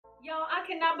Y'all, I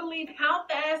cannot believe how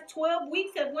fast 12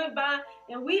 weeks have went by,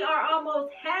 and we are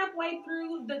almost halfway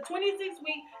through the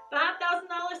 26-week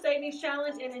 $5,000 savings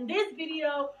challenge. And in this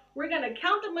video, we're going to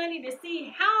count the money to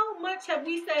see how much have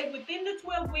we saved within the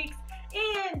 12 weeks,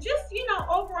 and just,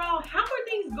 overall, how are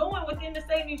things going within the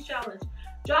savings challenge.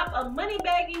 Drop a money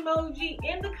bag emoji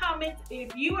in the comments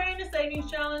if you are in the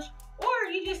savings challenge or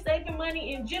you just saving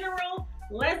money in general.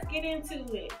 Let's get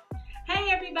into it. Hey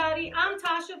everybody, I'm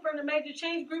Tasha from the Major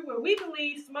Change Group, where we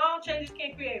believe small changes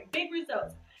can create big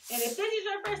results. And if this is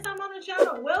your first time on the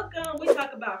channel, welcome. We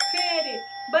talk about credit,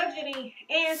 budgeting,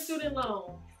 and student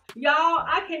loans. Y'all,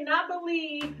 I cannot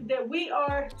believe that we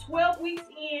are 12 weeks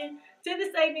in to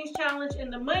the savings challenge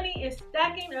and the money is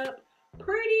stacking up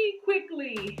pretty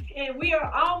quickly. And we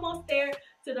are almost there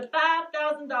to the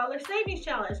 $5,000 savings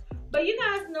challenge. But you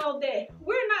guys know that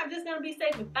we're not just going to be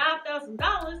saving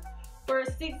 $5,000 for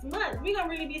 6 months. We're gonna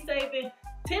really be saving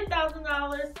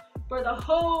 $10,000 for the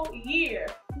whole year.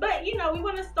 But we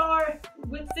want to start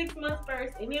with 6 months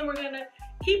first, and then we're gonna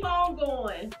keep on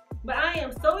going. But I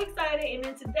am so excited, and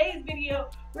in today's video,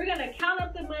 we're gonna count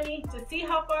up the money to see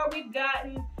how far we've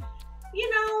gotten.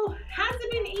 Has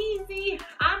it been easy?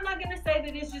 I'm not gonna say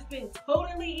that it's just been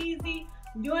totally easy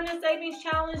doing the savings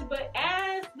challenge, but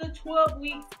as the 12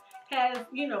 weeks has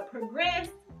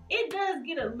progressed, it does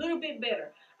get a little bit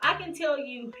better. I can tell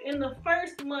you, in the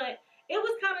first month, it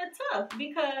was kind of tough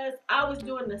because I was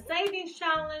doing the savings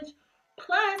challenge,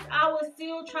 plus I was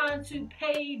still trying to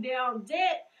pay down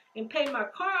debt and pay my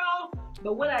car off.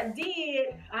 But what I did,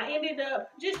 I ended up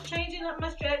just changing up my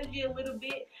strategy a little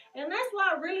bit. And that's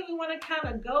why really we want to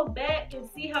kind of go back and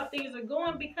see how things are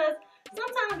going, because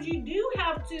sometimes you do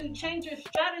have to change your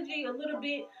strategy a little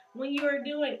bit when you are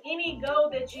doing any goal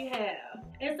that you have.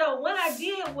 And so what I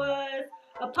did was,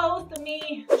 opposed to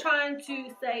me trying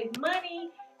to save money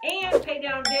and pay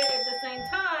down debt at the same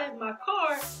time, my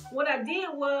car, what I did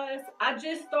was I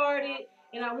just started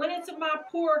and I went into my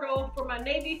portal for my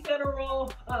Navy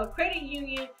Federal credit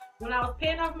union when I was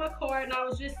paying off my car, and I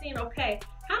was just seeing, okay,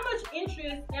 how much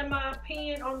interest am I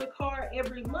paying on the car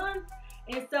every month?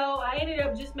 And so I ended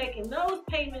up just making those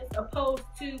payments opposed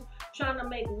to trying to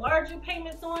make larger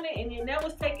payments on it. And then that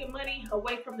was taking money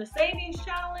away from the savings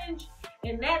challenge.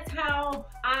 And that's how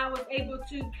I was able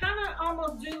to kind of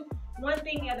almost do one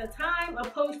thing at a time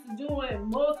opposed to doing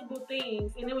multiple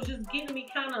things. And it was just getting me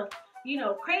kind of,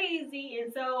 crazy.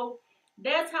 And so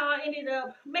that's how I ended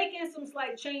up making some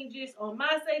slight changes on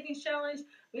my savings challenge.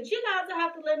 But you guys will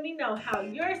have to let me know how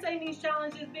your savings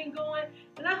challenge has been going.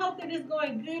 And I hope that it's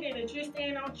going good and that you're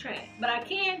staying on track. But I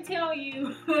can tell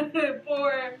you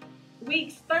for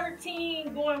weeks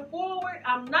 13 going forward,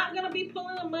 I'm not going to be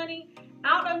pulling the money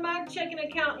out of my checking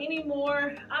account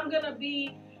anymore.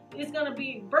 It's going to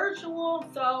be virtual.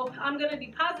 So I'm going to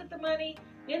deposit the money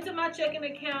into my checking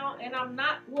account, and I'm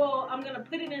going to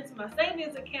put it into my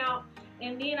savings account.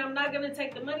 And then I'm not going to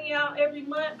take the money out every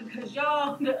month, because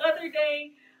y'all, the other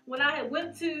day when I had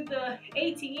went to the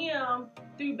ATM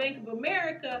through Bank of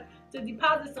America to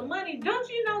deposit some money, don't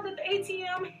you know that the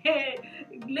ATM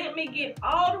had let me get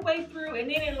all the way through, and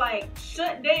then it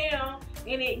shut down,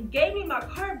 and it gave me my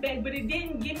card back, but it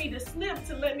didn't give me the slip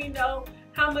to let me know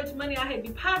how much money I had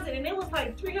deposited. And it was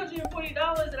like $340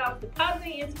 that I was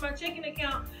depositing into my checking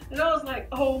account, and I was like,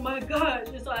 oh my gosh.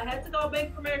 And so I had to call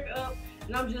Bank of America up,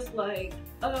 and I'm just like,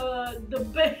 the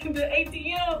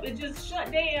ATM, it just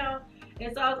shut down.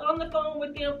 And so I was on the phone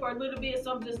with them for a little bit,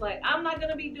 so I'm just like, I'm not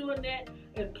gonna be doing that.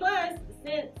 And plus,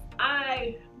 since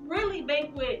I really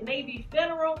bank with Navy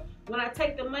Federal, when I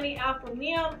take the money out from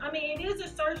them, I mean, it is a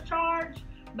surcharge,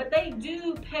 but they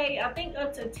do pay, I think,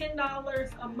 up to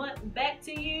 $10 a month back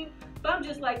to you. But I'm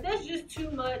just like, that's just too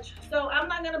much. So I'm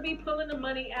not gonna be pulling the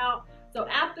money out. So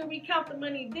after we count the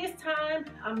money this time,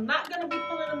 I'm not gonna be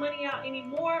pulling the money out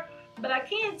anymore. But I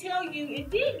can tell you, it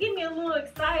did get me a little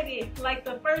excited, like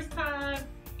the first time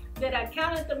that I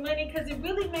counted the money, because it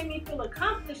really made me feel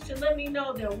accomplished to let me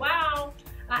know that, wow,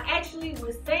 I actually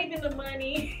was saving the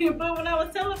money. But when I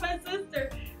was telling my sister,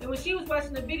 and when she was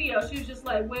watching the video, she was just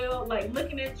like, well,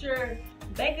 looking at your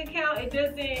bank account, it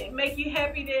doesn't make you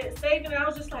happy that saving it. I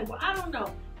was just like, well, I don't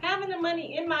know. Having the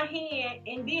money in my hand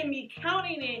and then me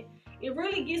counting it, it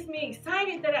really gets me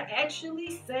excited that I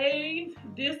actually saved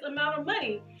this amount of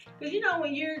money. Because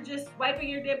when you're just swiping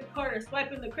your debit card or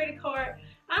swiping the credit card,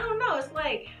 I don't know, it's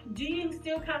like, do you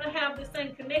still kind of have the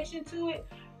same connection to it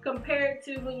compared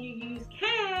to when you use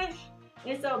cash?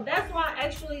 And so that's why I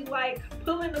actually like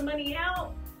pulling the money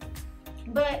out.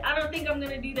 But I don't think I'm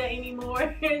going to do that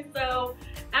anymore. So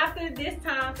after this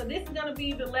time, so this is going to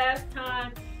be the last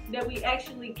time that we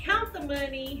actually count the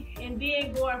money, and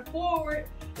then going forward,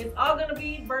 It's all gonna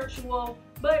be virtual.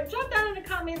 But drop down in the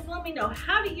comments, let me know,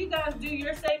 how do you guys do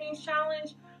your savings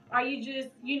challenge? Are you just,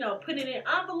 putting it in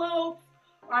envelopes?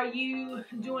 Are you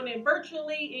doing it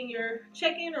virtually in your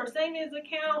checking or savings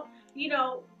account?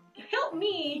 Help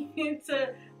me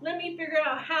to let me figure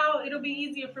out how it'll be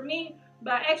easier for me.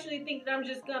 But I actually think that I'm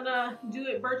just gonna do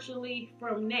it virtually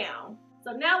from now.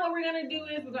 So now what we're gonna do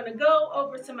is we're gonna go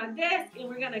over to my desk and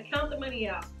we're gonna count the money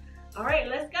out. All right,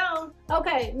 let's go.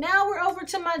 Okay, now we're over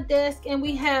to my desk and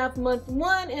we have month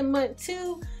 1 and month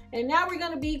 2. And now we're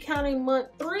gonna be counting month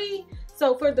 3.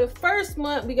 So for the first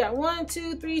month, we got 1,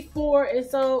 2, 3, 4. And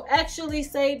so actually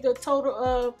saved a total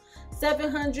of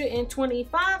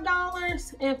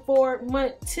 $725. And for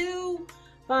month 2,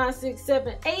 5, 6,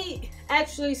 7, 8,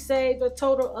 actually saved a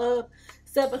total of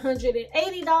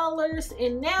 $780.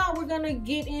 And now we're gonna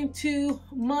get into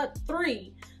month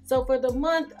 3. So for the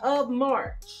month of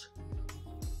March.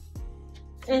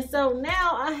 And so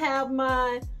now I have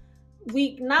my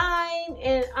week 9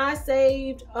 and I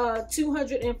saved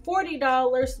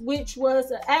 $240, which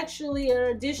was actually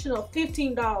an additional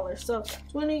 $15. So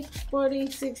 20,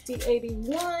 40, 60,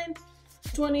 81,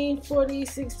 20, 40,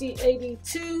 60,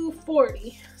 82,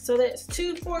 40. So that's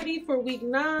 $240 for week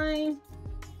 9.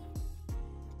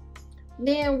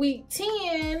 Then week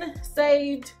 10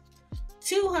 saved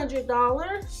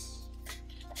 $200.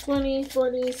 20,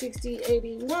 40, 60,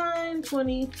 81,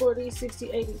 20, 40, 60,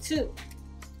 82.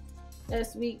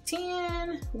 That's week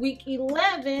 10. Week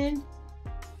 11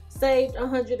 saved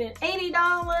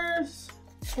 $180.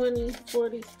 20,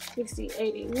 40, 60,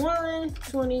 81,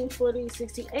 20, 40,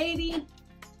 60, 80.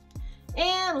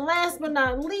 And last but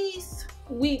not least,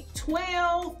 week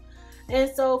 12. And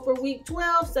so for week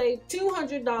 12, saved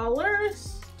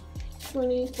 $200.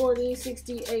 20, 40,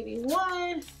 60,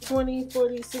 81, 20,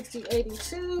 40, 60,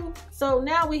 82. So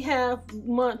now we have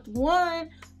month 1,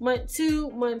 month 2,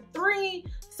 month 3.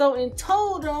 So in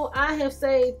total, I have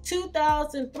saved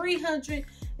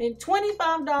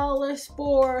 $2,325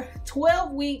 for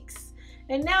 12 weeks.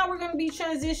 And now we're going to be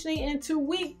transitioning into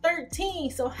week 13.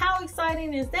 So how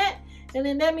exciting is that? And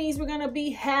then that means we're going to be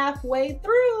halfway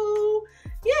through.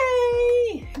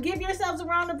 Yay! Give yourselves a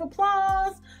round of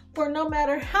applause for no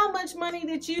matter how much money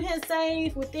that you have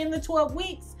saved within the 12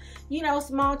 weeks.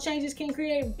 Small changes can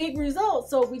create big results.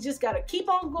 So we just got to keep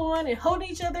on going and hold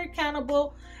each other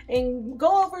accountable, and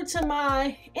go over to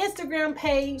my Instagram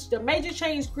page, the Major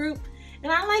Change Group.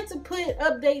 And I like to put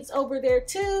updates over there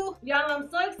too. Y'all, I'm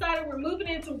so excited. We're moving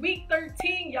into week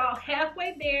 13. Y'all,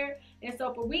 halfway there. And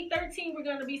so for week 13, we're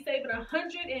going to be saving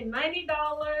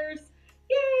 $190.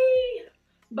 Yay!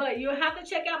 But you'll have to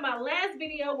check out my last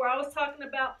video where I was talking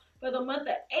about for the month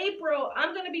of April,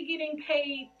 I'm going to be getting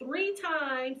paid 3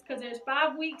 times because there's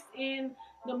 5 weeks in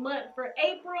the month for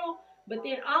April. But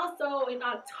then also in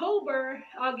October,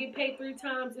 I'll get paid 3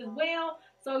 times as well.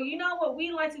 So you know what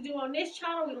we like to do on this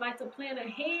channel? We like to plan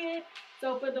ahead.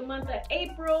 So for the month of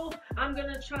April, I'm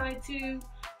going to try to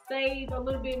save a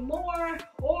little bit more,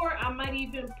 or I might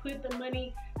even put the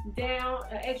money down,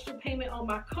 an extra payment on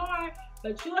my car.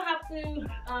 But you'll have to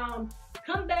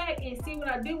come back and see what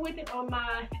I do with it on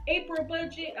my April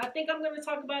budget. I think I'm going to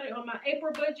talk about it on my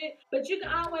April budget. But you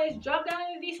can always drop down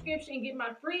in the description and get my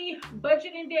free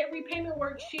budget and debt repayment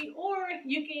worksheet, or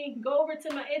you can go over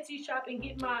to my Etsy shop and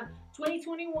get my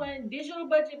 2021 digital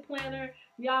budget planner.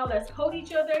 Y'all, let's hold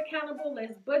each other accountable.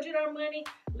 Let's budget our money.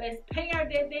 Let's pay our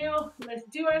debt down. Let's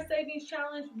do our savings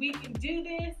challenge. We can do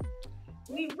this.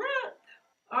 We rock.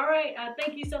 All right,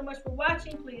 thank you so much for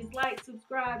watching. Please like,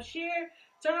 subscribe, share,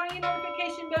 turn on your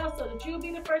notification bell so that you'll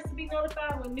be the first to be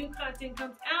notified when new content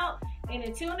comes out. And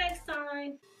until next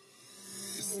time.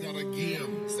 It's not a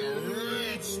game, it's a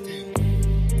rich thing.